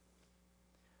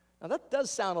 Now that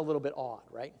does sound a little bit odd,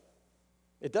 right?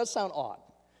 It does sound odd.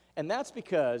 And that's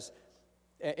because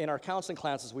in our counseling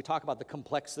classes, we talk about the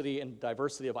complexity and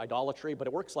diversity of idolatry, but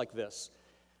it works like this.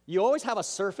 You always have a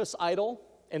surface idol.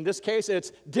 In this case,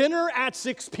 it's dinner at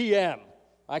 6 p.m.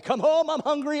 I come home, I'm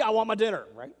hungry, I want my dinner,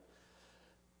 right?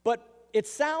 But it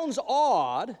sounds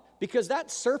odd because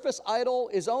that surface idol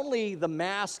is only the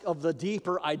mask of the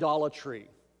deeper idolatry.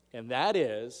 And that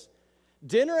is,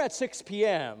 dinner at 6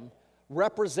 p.m.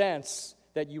 represents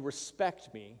that you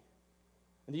respect me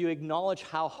and you acknowledge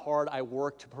how hard I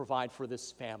work to provide for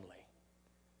this family.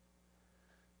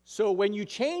 So when you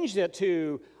changed it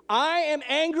to, I am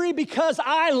angry because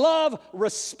I love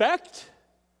respect,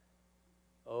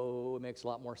 oh, it makes a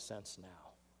lot more sense now.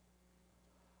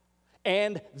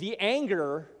 And the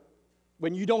anger,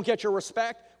 when you don't get your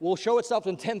respect, will show itself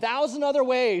in 10,000 other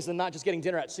ways than not just getting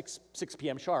dinner at 6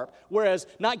 p.m. sharp. Whereas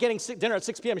not getting dinner at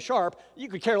 6 p.m. sharp, you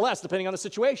could care less depending on the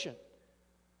situation.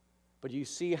 But you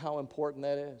see how important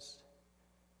that is.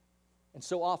 And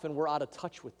so often we're out of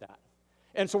touch with that.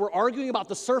 And so we're arguing about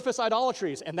the surface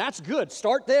idolatries, and that's good.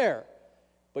 Start there.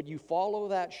 But you follow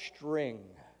that string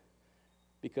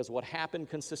because what happened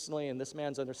consistently in this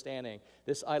man's understanding,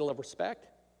 this idol of respect,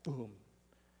 boom,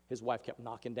 his wife kept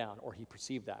knocking down, or he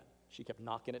perceived that. She kept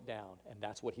knocking it down, and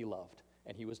that's what he loved.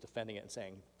 And he was defending it and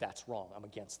saying, that's wrong, I'm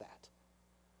against that.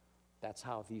 That's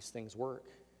how these things work.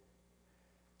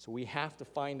 So we have to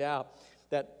find out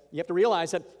that you have to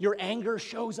realize that your anger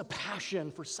shows a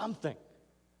passion for something.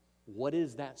 What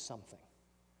is that something?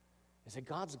 Is it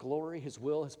God's glory, His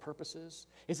will, His purposes?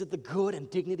 Is it the good and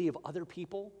dignity of other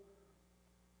people?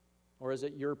 Or is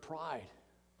it your pride,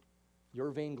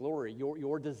 your vainglory,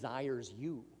 your desires,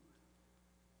 you?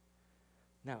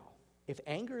 Now, if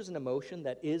anger is an emotion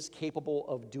that is capable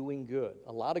of doing good,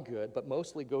 a lot of good, but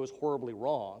mostly goes horribly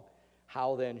wrong,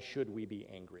 how then should we be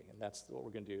angry? And that's what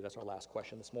we're going to do. That's our last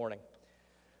question this morning.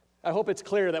 I hope it's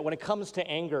clear that when it comes to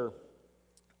anger,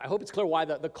 I hope it's clear why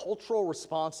the cultural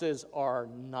responses are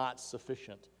not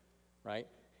sufficient, right?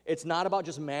 It's not about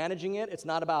just managing it. It's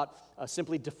not about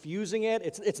simply diffusing it.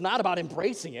 It's not about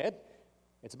embracing it.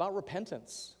 It's about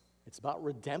repentance. It's about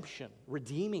redemption,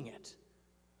 redeeming it.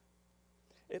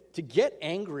 To get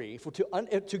angry,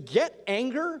 to get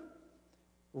anger,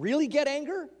 really get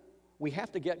anger, we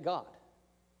have to get God.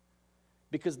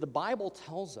 Because the Bible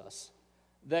tells us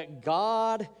that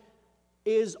God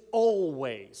is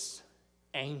always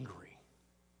angry.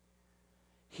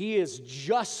 He is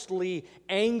justly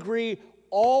angry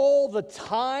all the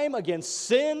time against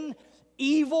sin,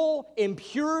 evil,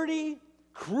 impurity,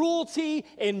 cruelty,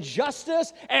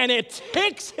 injustice, and it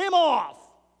ticks him off.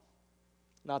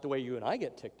 Not the way you and I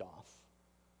get ticked off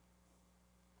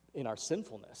in our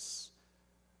sinfulness,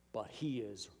 but he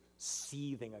is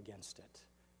seething against it.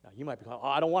 Now, you might be going,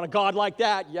 I don't want a God like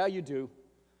that. Yeah, you do.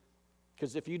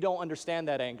 Because if you don't understand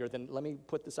that anger, then let me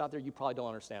put this out there, you probably don't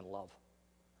understand love.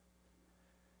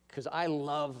 Because I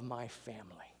love my family.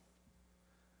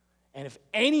 And if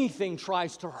anything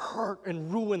tries to hurt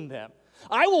and ruin them,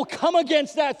 I will come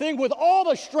against that thing with all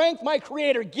the strength my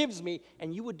Creator gives me,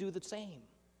 and you would do the same.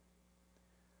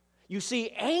 You see,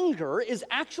 anger is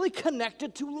actually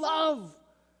connected to love.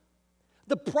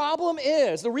 The problem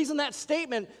is, the reason that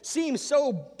statement seems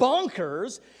so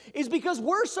bonkers is because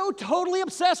we're so totally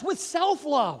obsessed with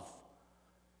self-love.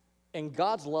 And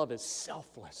God's love is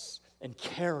selfless and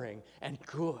caring and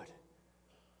good.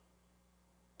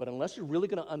 But unless you're really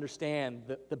going to understand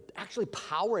the actually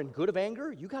power and good of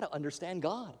anger, you got to understand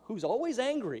God, who's always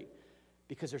angry,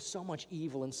 because there's so much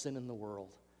evil and sin in the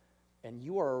world. And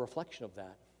you are a reflection of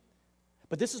that.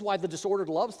 But this is why the disordered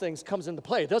love things comes into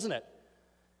play, doesn't it?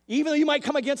 Even though you might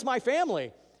come against my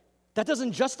family, that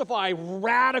doesn't justify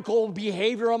radical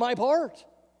behavior on my part.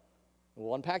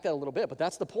 We'll unpack that a little bit, but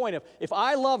that's the point. If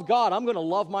I love God, I'm going to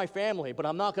love my family, but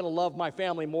I'm not going to love my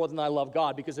family more than I love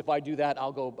God, because if I do that,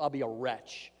 I'll be a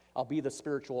wretch. I'll be the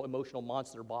spiritual, emotional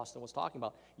monster Boston was talking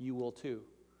about. You will too.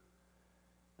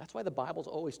 That's why the Bible's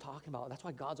always talking about, that's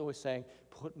why God's always saying,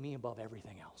 put me above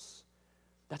everything else.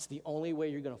 That's the only way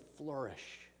you're going to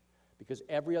flourish, because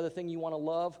every other thing you want to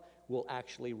love will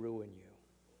actually ruin you.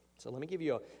 So let me give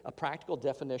you a practical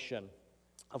definition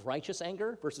of righteous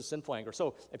anger versus sinful anger.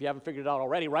 So if you haven't figured it out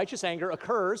already, righteous anger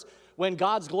occurs when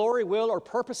God's glory, will, or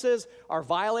purposes are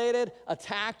violated,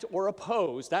 attacked, or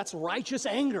opposed. That's righteous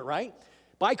anger, right?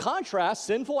 By contrast,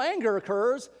 sinful anger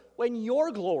occurs when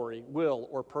your glory, will,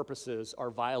 or purposes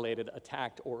are violated,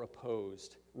 attacked, or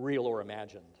opposed, real or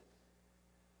imagined.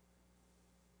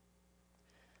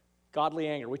 Godly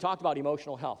anger. We talked about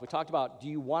emotional health. We talked about, do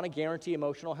you want to guarantee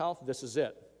emotional health? This is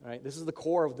it, right? This is the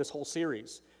core of this whole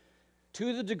series.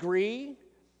 To the degree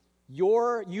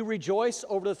you rejoice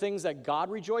over the things that God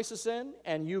rejoices in,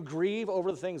 and you grieve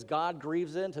over the things God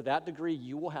grieves in, to that degree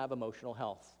you will have emotional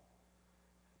health.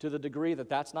 To the degree that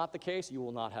that's not the case, you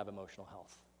will not have emotional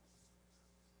health.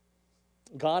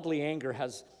 Godly anger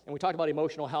has, and we talked about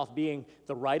emotional health being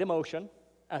the right emotion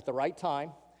at the right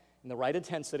time, in the right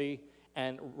intensity,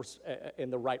 and in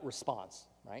the right response,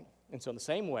 right? And so in the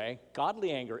same way,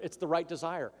 godly anger, it's the right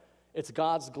desire. It's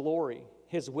God's glory,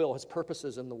 His will, His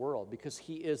purposes in the world, because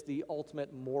He is the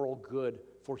ultimate moral good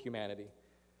for humanity.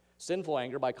 Sinful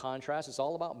anger, by contrast, is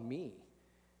all about me,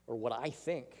 or what I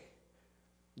think.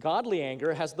 Godly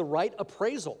anger has the right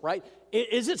appraisal, right?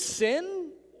 Is it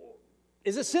sin?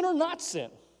 Is it sin or not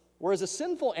sin? Whereas a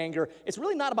sinful anger, it's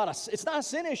really not about it's not a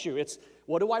sin issue. It's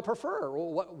what do I prefer?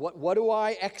 What do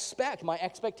I expect? My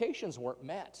expectations weren't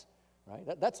met,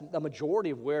 right? That's the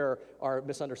majority of where our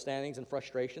misunderstandings and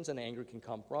frustrations and anger can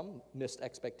come from, missed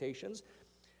expectations,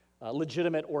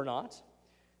 legitimate or not.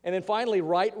 And then finally,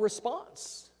 right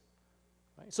response.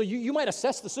 Right? So you might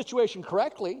assess the situation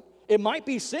correctly. It might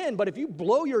be sin, but if you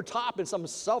blow your top in some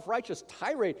self-righteous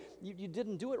tirade, you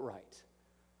didn't do it right,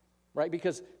 right?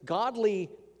 Because godly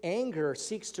anger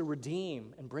seeks to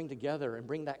redeem and bring together and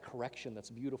bring that correction that's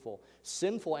beautiful.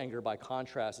 Sinful anger, by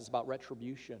contrast, is about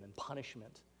retribution and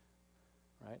punishment,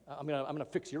 right? I'm gonna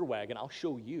fix your wagon. I'll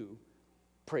show you,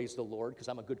 praise the Lord, because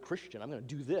I'm a good Christian. I'm going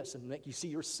to do this and make you see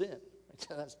your sin.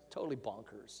 That's totally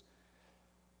bonkers.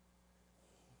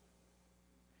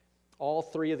 All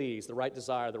three of these, the right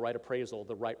desire, the right appraisal,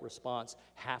 the right response,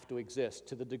 have to exist.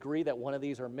 To the degree that one of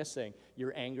these are missing,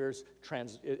 your anger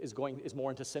is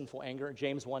more into sinful anger.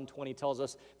 James 1:20 tells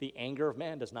us the anger of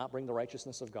man does not bring the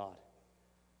righteousness of God.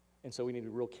 And so we need to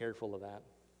be real careful of that.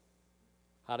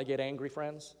 How to get angry,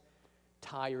 friends?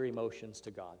 Tie your emotions to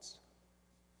God's.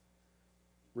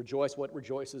 Rejoice what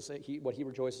he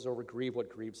rejoices over, grieve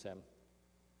what grieves him.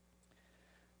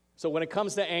 So when it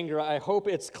comes to anger, I hope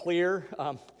it's clear.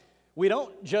 We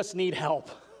don't just need help.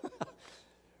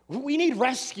 We need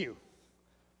rescue.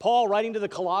 Paul, writing to the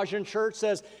Colossian church,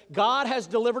 says, God has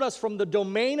delivered us from the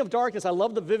domain of darkness. I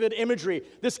love the vivid imagery.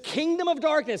 This kingdom of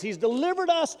darkness, he's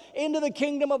delivered us into the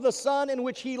kingdom of the Son in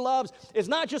which he loves. It's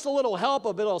not just a little help, a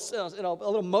little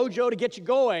mojo to get you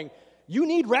going. You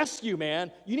need rescue,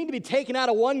 man. You need to be taken out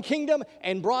of one kingdom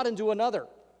and brought into another.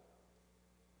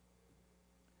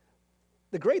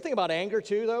 The great thing about anger,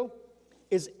 too, though,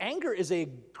 is anger is a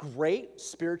great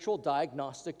spiritual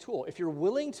diagnostic tool. If you're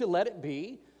willing to let it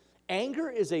be, anger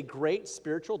is a great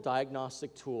spiritual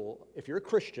diagnostic tool if you're a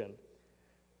Christian,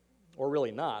 or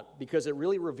really not, because it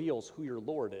really reveals who your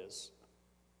Lord is.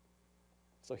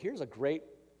 So here's a great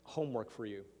homework for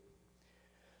you.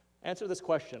 Answer this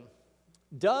question.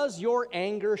 Does your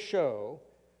anger show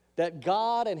that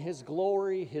God and his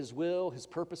glory, his will, his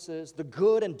purposes, the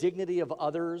good and dignity of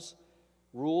others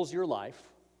rules your life?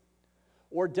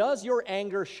 Or does your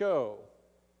anger show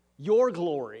your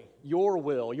glory, your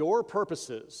will, your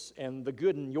purposes, and the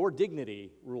good and your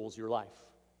dignity rules your life?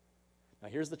 Now,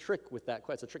 here's the trick with that.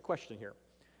 It's a trick question here.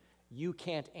 You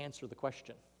can't answer the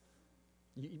question.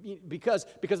 Because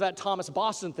of that Thomas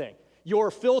Boston thing.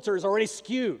 Your filter is already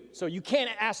skewed, so you can't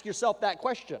ask yourself that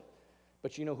question.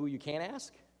 But you know who you can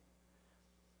ask?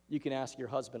 You can ask your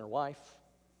husband or wife.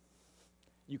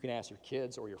 You can ask your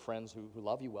kids or your friends who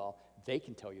love you well. They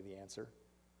can tell you the answer.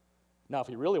 Now, if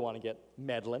you really want to get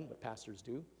meddling, what pastors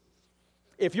do,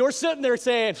 if you're sitting there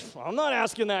saying, I'm not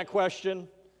asking that question,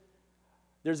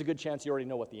 there's a good chance you already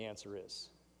know what the answer is.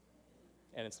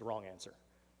 And it's the wrong answer.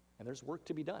 And there's work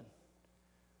to be done.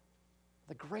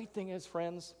 The great thing is,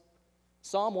 friends,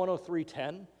 Psalm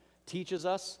 103:10 teaches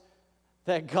us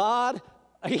that God,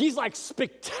 he's like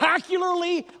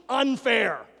spectacularly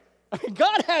unfair.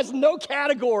 God has no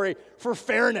category for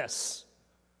fairness,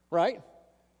 right?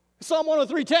 Psalm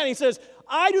 103:10, he says,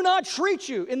 I do not treat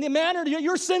you in the manner that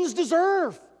your sins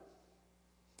deserve.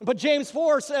 But James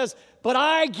 4 says, but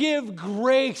I give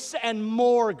grace and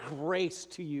more grace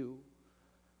to you.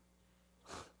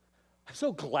 I'm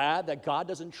so glad that God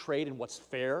doesn't trade in what's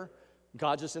fair.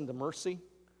 God's just into mercy.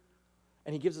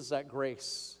 And he gives us that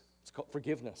grace. It's called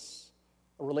forgiveness,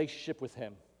 a relationship with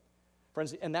him.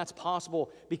 Friends, and that's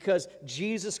possible because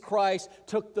Jesus Christ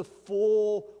took the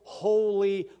full,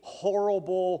 holy,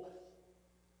 horrible,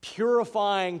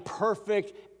 purifying,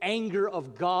 perfect anger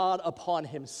of God upon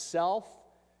himself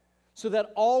so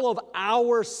that all of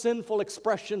our sinful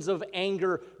expressions of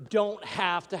anger don't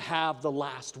have to have the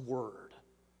last word.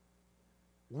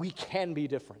 We can be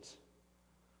different.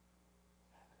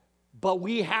 But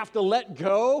we have to let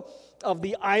go of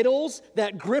the idols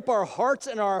that grip our hearts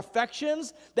and our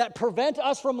affections that prevent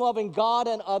us from loving God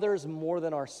and others more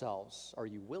than ourselves. Are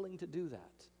you willing to do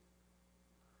that?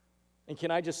 And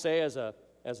can I just say, as a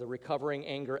recovering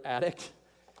anger addict,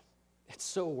 it's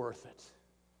so worth it.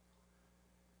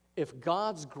 If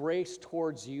God's grace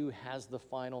towards you has the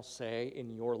final say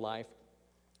in your life,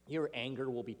 your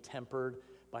anger will be tempered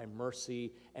by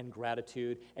mercy and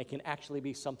gratitude, and can actually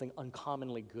be something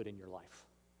uncommonly good in your life.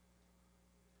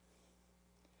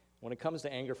 When it comes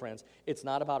to anger, friends, it's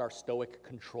not about our stoic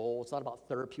control. It's not about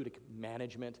therapeutic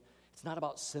management. It's not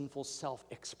about sinful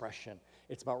self-expression.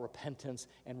 It's about repentance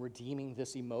and redeeming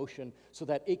this emotion so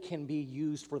that it can be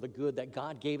used for the good that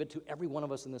God gave it to every one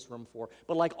of us in this room for.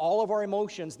 But like all of our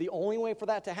emotions, the only way for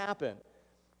that to happen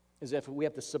is if we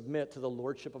have to submit to the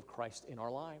lordship of Christ in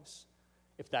our lives.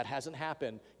 If that hasn't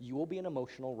happened, you will be an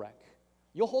emotional wreck.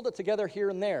 You'll hold it together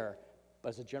here and there, but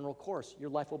as a general course,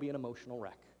 your life will be an emotional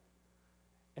wreck.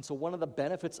 And so one of the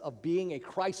benefits of being a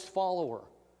Christ follower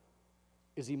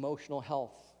is emotional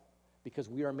health, because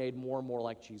we are made more and more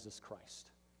like Jesus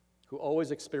Christ, who always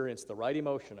experienced the right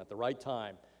emotion at the right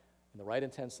time, in the right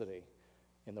intensity,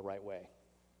 in the right way.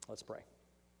 Let's pray.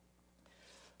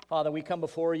 Father, we come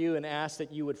before you and ask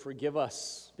that you would forgive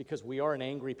us because we are an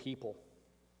angry people.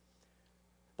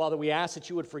 Father, we ask that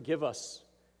you would forgive us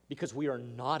because we are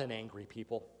not an angry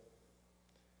people.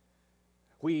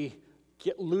 We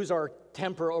lose our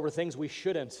temper over things we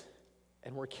shouldn't,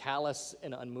 and we're callous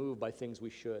and unmoved by things we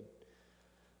should.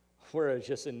 We're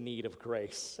just in need of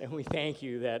grace, and we thank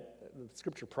you that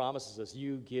Scripture promises us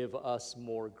you give us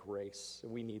more grace.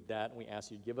 We need that, and we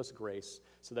ask you to give us grace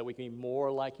so that we can be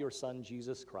more like your Son,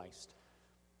 Jesus Christ.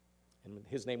 In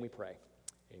his name we pray.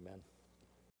 Amen.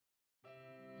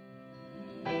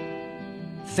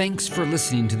 Thanks for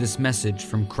listening to this message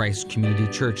from Christ Community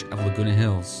Church of Laguna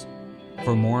Hills.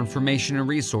 For more information and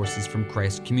resources from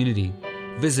Christ Community,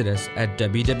 visit us at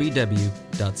www.ccclh.org.